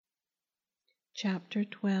Chapter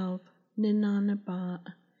 12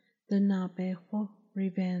 Ninaanibaa, the Naabeehó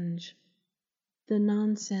Revenge. The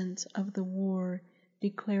nonsense of the war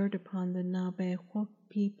declared upon the Naabeehó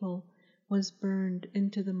people was burned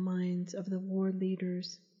into the minds of the war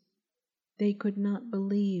leaders. They could not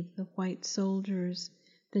believe the white soldiers,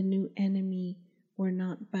 the new enemy, were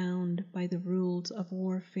not bound by the rules of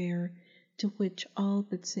warfare to which all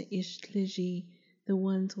but Seistliji, the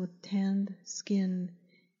ones with tanned skin,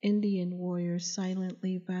 Indian warriors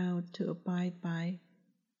silently vowed to abide by.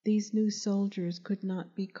 These new soldiers could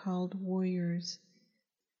not be called warriors.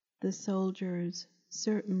 The soldiers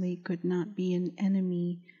certainly could not be an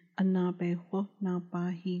enemy a Naabeehó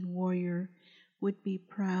Naabaah warrior would be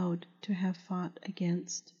proud to have fought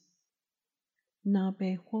against.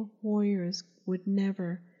 Naabeehó warriors would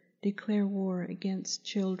never declare war against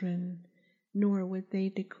children, nor would they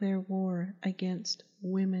declare war against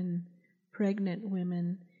women, pregnant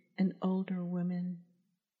women, and older women.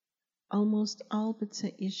 Almost all but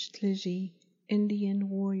Seistliji Indian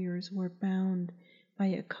warriors were bound by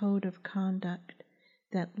a code of conduct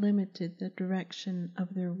that limited the direction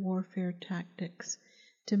of their warfare tactics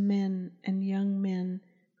to men and young men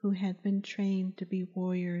who had been trained to be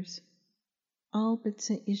warriors. All but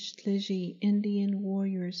Seistliji Indian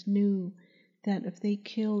warriors knew that if they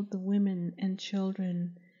killed the women and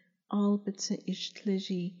children, all but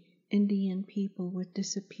Seistliji Indian people would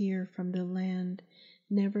disappear from the land,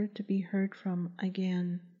 never to be heard from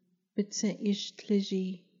again. But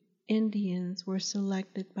Seistliji Indians were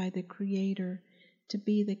selected by the Creator to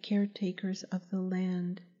be the caretakers of the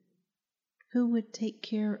land. Who would take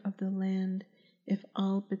care of the land if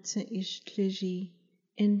all but Seistliji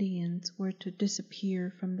Indians were to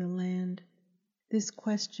disappear from the land? This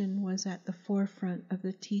question was at the forefront of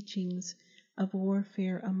the teachings of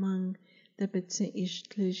warfare among the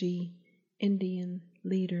Seistliji Indian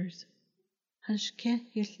leaders. Hashké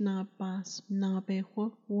Yił Naabaah's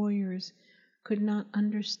Naabeehó warriors could not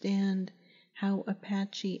understand how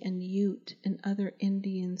Apache and Ute and other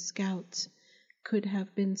Indian scouts could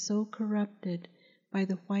have been so corrupted by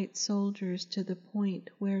the white soldiers to the point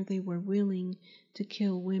where they were willing to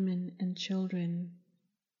kill women and children.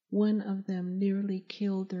 One of them nearly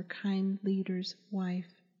killed their kind leader's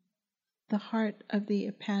wife. The heart of the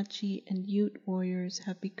Apache and Ute warriors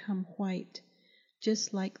have become white,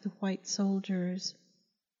 just like the white soldiers.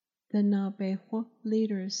 The Naabeehó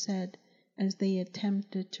leaders said as they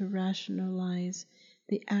attempted to rationalize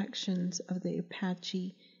the actions of the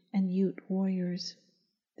Apache and Ute warriors.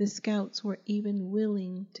 The scouts were even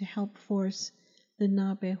willing to help force the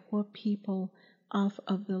Naabeehó people off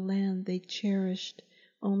of the land they cherished,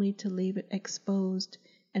 only to leave it exposed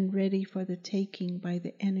and ready for the taking by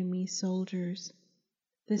the enemy soldiers.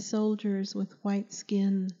 The soldiers with white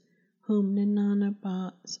skin, whom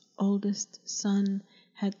Ninaanibaa's oldest son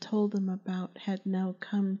had told them about, had now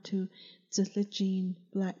come to Tzlejin,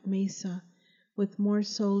 Black Mesa, with more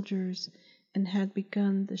soldiers, and had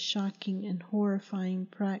begun the shocking and horrifying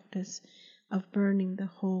practice of burning the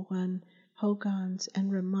hogans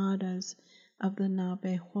and ramadas of the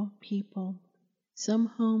Naabeehó people. Some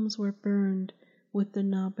homes were burned with the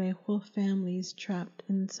Naabeehó families trapped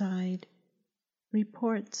inside.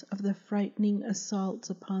 Reports of the frightening assaults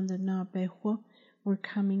upon the Naabeehó were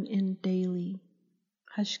coming in daily.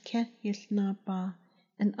 Hashké Yił Naabaah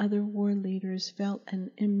and other war leaders felt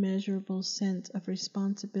an immeasurable sense of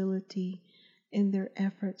responsibility in their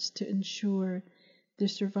efforts to ensure the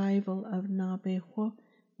survival of Naabeehó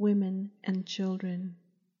women and children.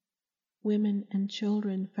 Women and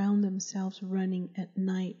children found themselves running at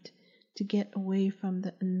night to get away from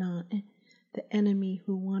the enemy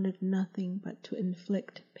who wanted nothing but to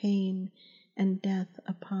inflict pain and death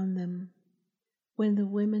upon them. When the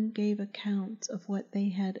women gave accounts of what they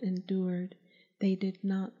had endured, they did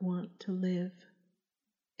not want to live.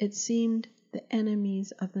 It seemed the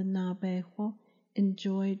enemies of the Naabeehó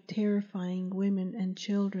enjoyed terrifying women and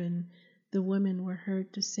children, the women were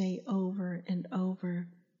heard to say over and over.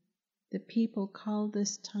 The people called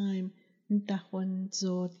this time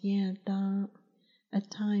Dinétah, a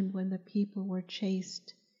time when the people were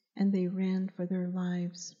chased and they ran for their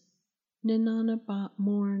lives. Ninaanibaa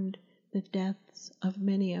mourned the deaths of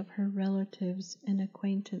many of her relatives and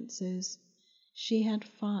acquaintances. She had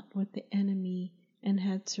fought with the enemy and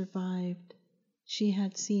had survived. She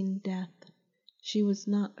had seen death. She was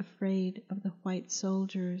not afraid of the white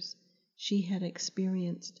soldiers. She had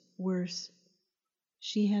experienced worse.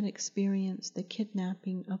 She had experienced the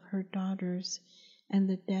kidnapping of her daughters and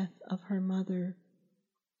the death of her mother.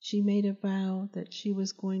 She made a vow that she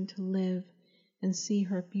was going to live and see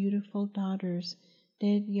her beautiful daughters,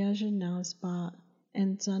 Ninaanibaa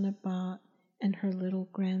and Zanabaa and her little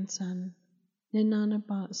grandson.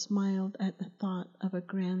 Ninaanibaa smiled at the thought of a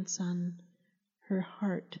grandson. Her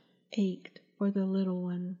heart ached for the little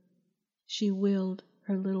one. She willed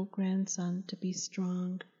her little grandson to be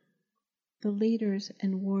strong. The leaders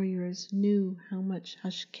and warriors knew how much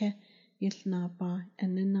Hashké Yił Naabaah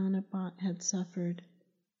and Ninaanibaa had suffered.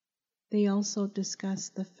 They also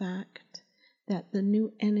discussed the fact that the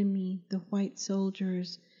new enemy, the white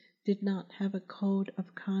soldiers, did not have a code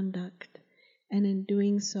of conduct, and in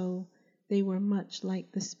doing so, they were much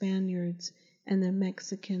like the Spaniards and the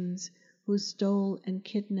Mexicans who stole and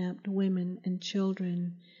kidnapped women and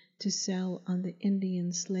children to sell on the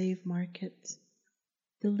Indian slave markets.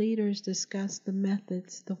 The leaders discussed the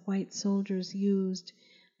methods the white soldiers used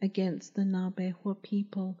against the Naabeehó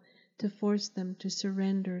people to force them to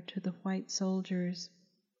surrender to the white soldiers.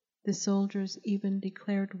 The soldiers even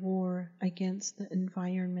declared war against the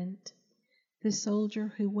environment. The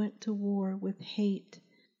soldier who went to war with hate,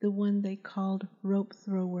 the one they called rope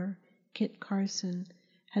thrower, Kit Carson,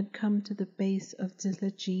 had come to the base of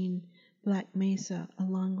Dinétah, Black Mesa,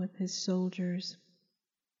 along with his soldiers.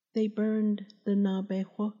 They burned the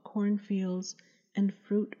Naabeehó cornfields and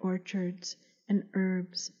fruit orchards and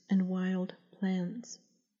herbs and wild plants.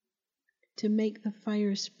 To make the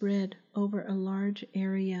fire spread over a large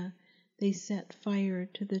area, they set fire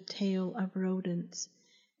to the tail of rodents,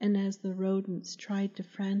 and as the rodents tried to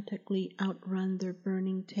frantically outrun their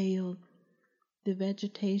burning tail, the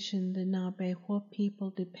vegetation the Naabeehó people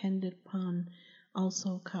depended upon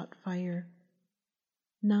also caught fire.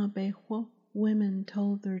 Naabeehó women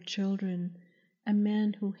told their children, "A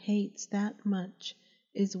man who hates that much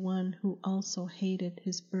is one who also hated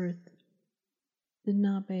his birth." The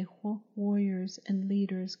Naabeehó warriors and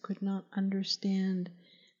leaders could not understand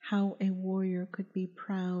how a warrior could be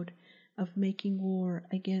proud of making war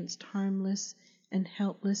against harmless and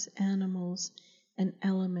helpless animals and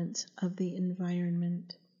elements of the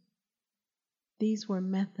environment. These were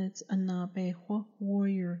methods a Naabeehó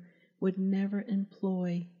warrior would never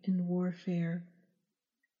employ in warfare.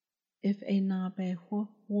 If a Naabeehó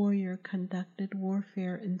warrior conducted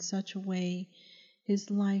warfare in such a way, his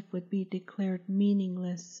life would be declared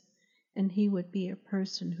meaningless, and he would be a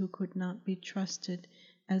person who could not be trusted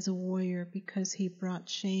as a warrior because he brought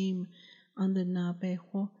shame on the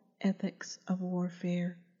Naabeehó ethics of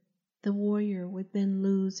warfare. The warrior would then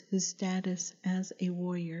lose his status as a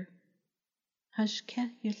warrior.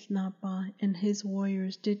 Hashké Yił Naabaah and his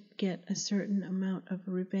warriors did get a certain amount of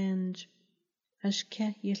revenge.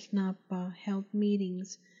 Hashké Yił Naabaah held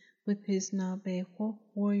meetings with his Naabeehó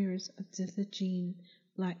warriors of Dinétah,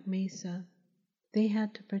 Black Mesa. They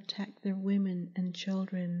had to protect their women and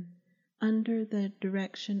children. Under the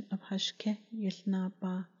direction of Hashké Yił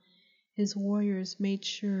Naabaah, his warriors made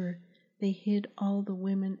sure they hid all the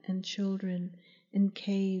women and children in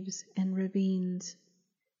caves and ravines.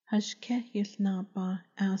 Hashké Yił Naabaah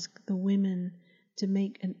asked the women to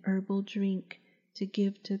make an herbal drink to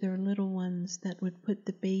give to their little ones that would put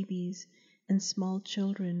the babies and small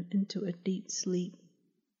children into a deep sleep.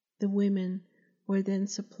 The women were then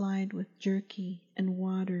supplied with jerky and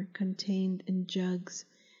water contained in jugs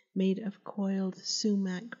made of coiled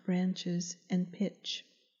sumac branches and pitch.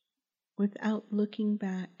 Without looking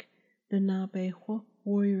back, the Naabeehó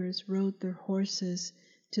warriors rode their horses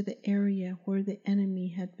to the area where the enemy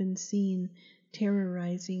had been seen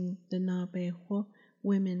terrorizing the Naabeehó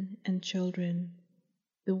women and children.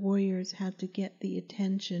 The warriors had to get the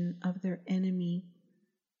attention of their enemy.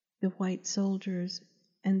 The white soldiers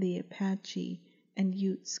and the Apache and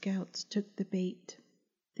Ute scouts took the bait.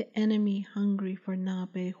 The enemy, hungry for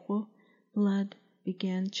Naabeehó blood,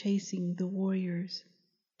 began chasing the warriors.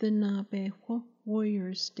 The Naabeehó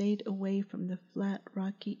warriors stayed away from the flat,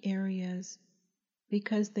 rocky areas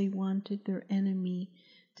because they wanted their enemy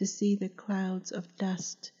to see the clouds of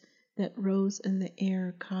dust that rose in the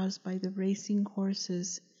air caused by the racing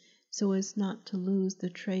horses so as not to lose the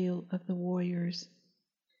trail of the warriors.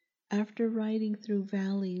 After riding through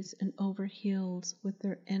valleys and over hills with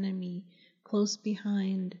their enemy close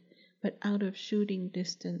behind but out of shooting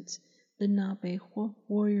distance, the Naabeehó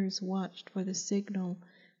warriors watched for the signal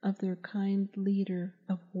of their kind leader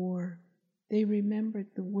of war. They remembered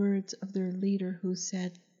the words of their leader who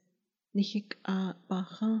said,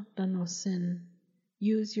 "Nínááníbaa danosin,"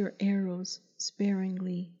 use your arrows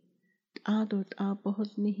sparingly.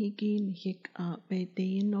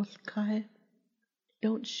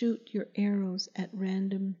 Don't shoot your arrows at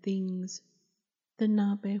random things. The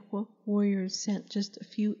Naabeehó warriors sent just a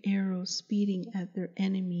few arrows speeding at their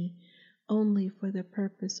enemy, only for the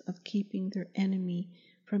purpose of keeping their enemy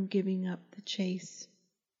from giving up the chase.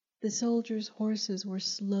 The soldiers' horses were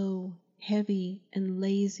slow, heavy and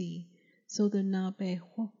lazy, so the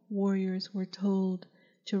Naabeehó warriors were told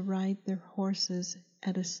to ride their horses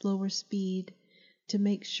at a slower speed to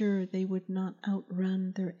make sure they would not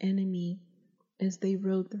outrun their enemy as they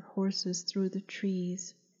rode their horses through the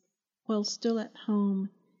trees. While still at home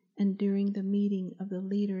and during the meeting of the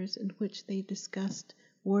leaders in which they discussed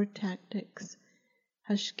war tactics,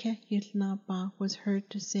 Hashké Yił Naabaah was heard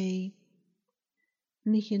to say,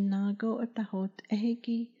 Nihinago atahot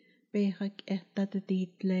ehegi behak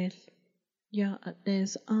ehtadadidlel. Ja at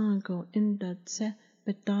des ango indad se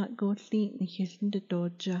betago linihilnde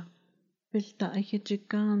doja. Bilta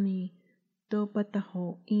ahijigani do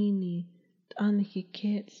bataho ini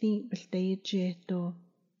anihike lin biltayejeto.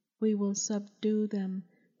 We will subdue them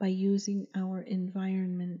by using our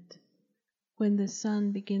environment. When the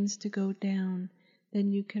sun begins to go down,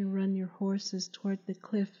 then you can run your horses toward the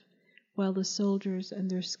cliff while the soldiers and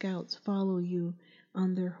their scouts follow you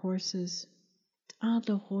on their horses.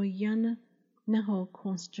 Ado hoyana naho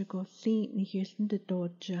konstigo lin nihilnde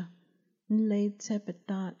doja. Nleid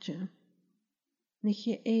sebetaja.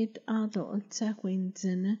 Nihje eed ado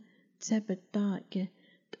altsahwinzene sebetaje.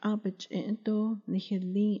 Abich ento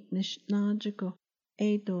nihili nishnajiko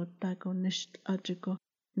edo tago nishtlajigo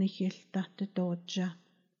nihiltate doja.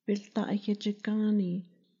 Bilta ahijigani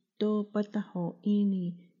do bataho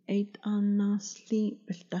ini eit annasli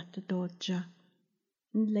biltate doja.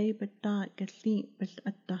 Nlebeta gesli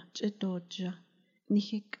bilatache doja.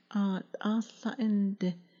 Nihik at asla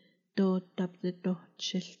ende do tabde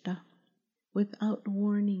dochilta. Without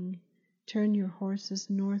warning, turn your horses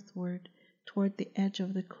northward toward the edge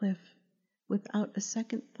of the cliff. Without a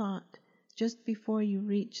second thought, just before you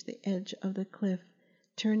reach the edge of the cliff,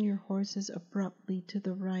 turn your horses abruptly to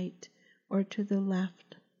the right or to the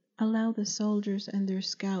left. Allow the soldiers and their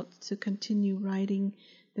scouts to continue riding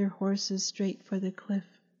their horses straight for the cliff.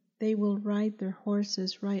 They will ride their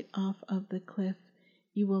horses right off of the cliff.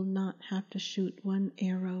 You will not have to shoot one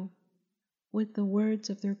arrow. With the words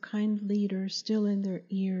of their kind leader still in their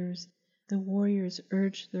ears, the warriors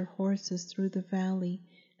urged their horses through the valley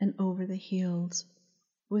and over the hills.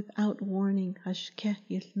 Without warning, Hashké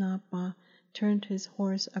Yił Naabaah turned his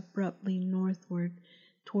horse abruptly northward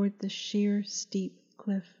toward the sheer, steep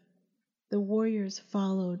cliff. The warriors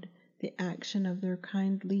followed the action of their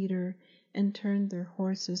kind leader and turned their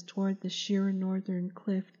horses toward the sheer northern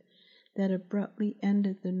cliff that abruptly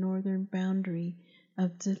ended the northern boundary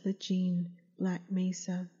of Zilligene, Black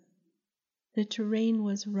Mesa. The terrain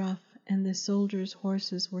was rough and the soldiers'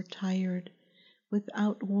 horses were tired.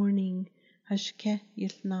 Without warning, Hashké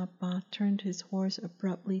Yił Naabaah turned his horse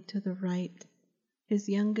abruptly to the right. His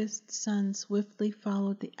youngest son swiftly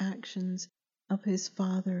followed the actions of his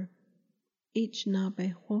father. Each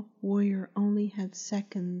Naabeehó warrior only had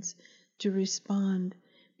seconds to respond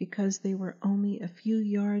because they were only a few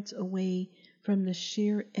yards away from the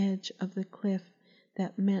sheer edge of the cliff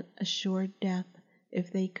that meant a sure death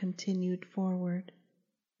if they continued forward.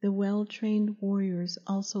 The well-trained warriors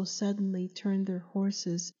also suddenly turned their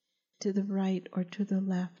horses to the right or to the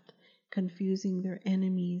left, confusing their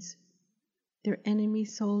enemies. Their enemy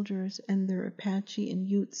soldiers and their Apache and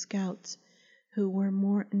Ute scouts, who were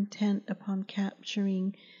more intent upon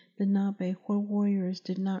capturing the Naabeehó warriors,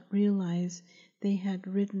 did not realize they had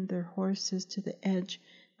ridden their horses to the edge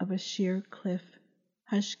of a sheer cliff.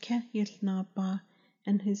 Hashké Yił Naabaah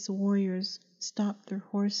and his warriors stopped their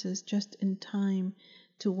horses just in time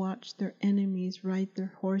to watch their enemies ride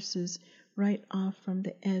their horses right off from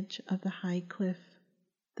the edge of the high cliff.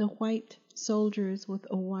 The white soldiers, with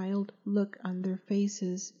a wild look on their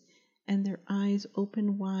faces and their eyes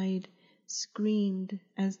open wide, screamed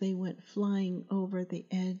as they went flying over the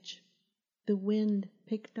edge. The wind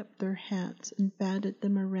picked up their hats and batted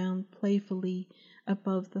them around playfully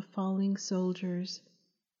above the falling soldiers.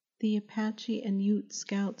 The Apache and Ute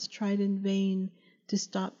scouts tried in vain to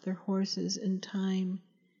stop their horses in time.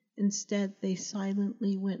 Instead, they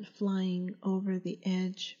silently went flying over the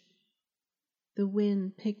edge. The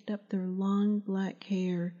wind picked up their long black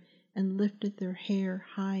hair and lifted their hair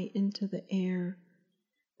high into the air.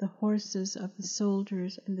 The horses of the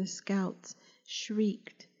soldiers and the scouts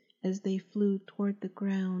shrieked as they flew toward the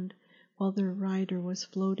ground while their rider was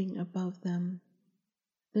floating above them.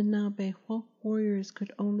 The Naabeehó warriors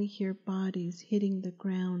could only hear bodies hitting the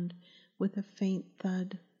ground with a faint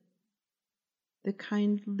thud. The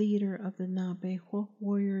kind leader of the Naabeehó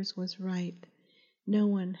warriors was right. No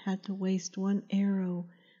one had to waste one arrow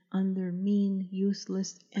on their mean,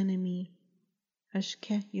 useless enemy.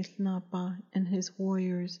 Hashké Yił Naabaah and his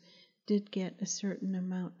warriors did get a certain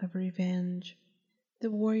amount of revenge. The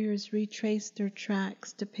warriors retraced their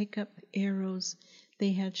tracks to pick up the arrows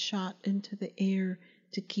they had shot into the air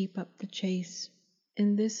to keep up the chase.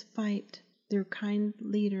 In this fight, their kind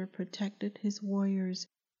leader protected his warriors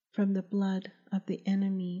from the blood of the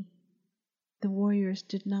enemy. The warriors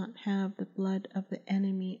did not have the blood of the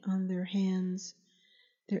enemy on their hands.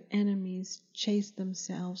 Their enemies chased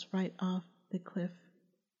themselves right off the cliff.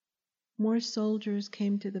 More soldiers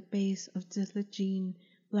came to the base of Zillegine,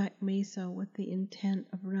 Black Mesa, with the intent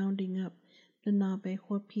of rounding up the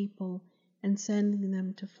Naabeehó people and sending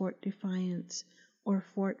them to Fort Defiance or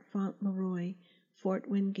Fort Fauntleroy, Fort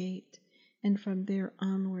Wingate, and from there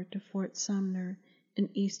onward to Fort Sumner in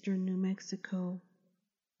eastern New Mexico.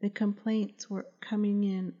 The complaints were coming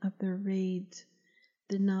in of their raids.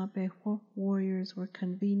 The Naabeehó warriors were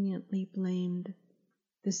conveniently blamed.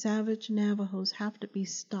 The savage Navajos have to be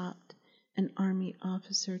stopped, an army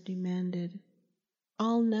officer demanded.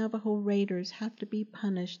 All Navajo raiders have to be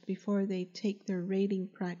punished before they take their raiding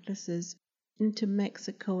practices into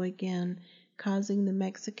Mexico again, causing the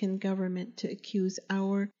Mexican government to accuse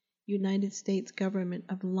our United States government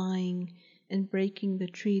of lying and breaking the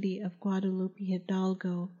Treaty of Guadalupe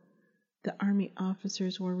Hidalgo, the army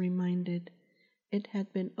officers were reminded. It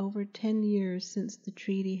had been over 10 years since the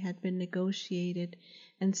treaty had been negotiated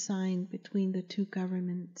and signed between the two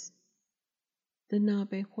governments. The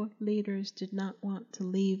Naabeehó leaders did not want to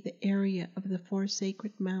leave the area of the four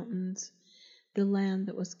sacred mountains, the land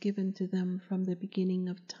that was given to them from the beginning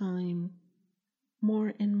of time.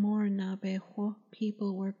 More and more Naabeehó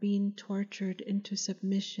people were being tortured into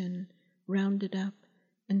submission, rounded up,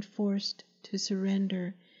 and forced to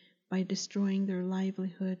surrender by destroying their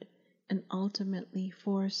livelihood, and ultimately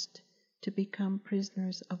forced to become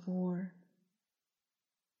prisoners of war.